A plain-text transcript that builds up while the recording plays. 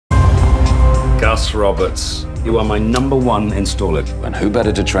Gus Roberts. You are my #1 installer. And who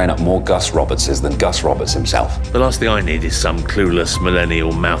better to train up more Gus Robertses than Gus Roberts himself? The last thing I need is some clueless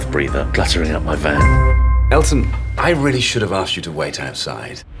millennial mouth breather cluttering up my van. Elton, I really should have asked you to wait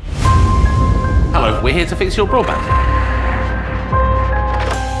outside. Hello, we're here to fix your broadband.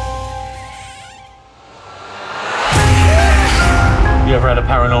 You ever had a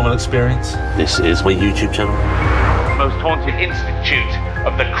paranormal experience? This is my YouTube channel. Most haunted institute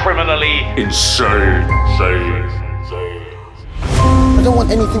of the criminally insane. I don't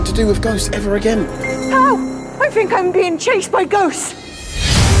want anything to do with ghosts ever again. How? I think I'm being chased by ghosts.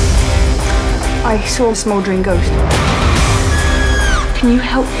 I saw a smouldering ghost. Can you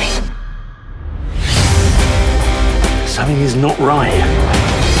help me? Something is not right.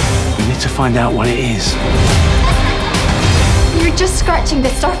 We need to find out what it is. You're just scratching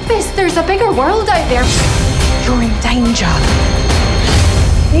the surface. There's a bigger world out there. You're in danger.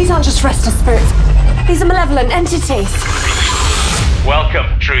 These aren't just restless spirits. These are malevolent entities.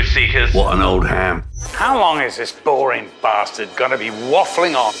 Welcome, truth seekers. What an old ham. How long is this boring bastard gonna be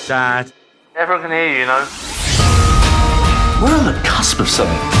waffling on? Dad, everyone can hear you, you know. We're on the cusp of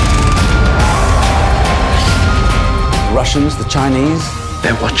something. The Russians, the Chinese,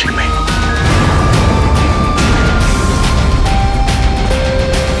 They're watching me.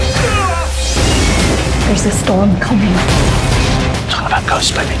 There's a storm coming. It's all about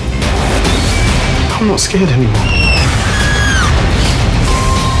ghosts, baby. I'm not scared anymore.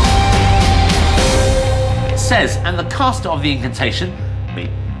 It says, and the caster of the incantation, me,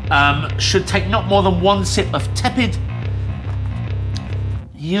 should take not more than 1 sip of tepid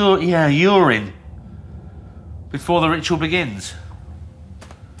urine before the ritual begins.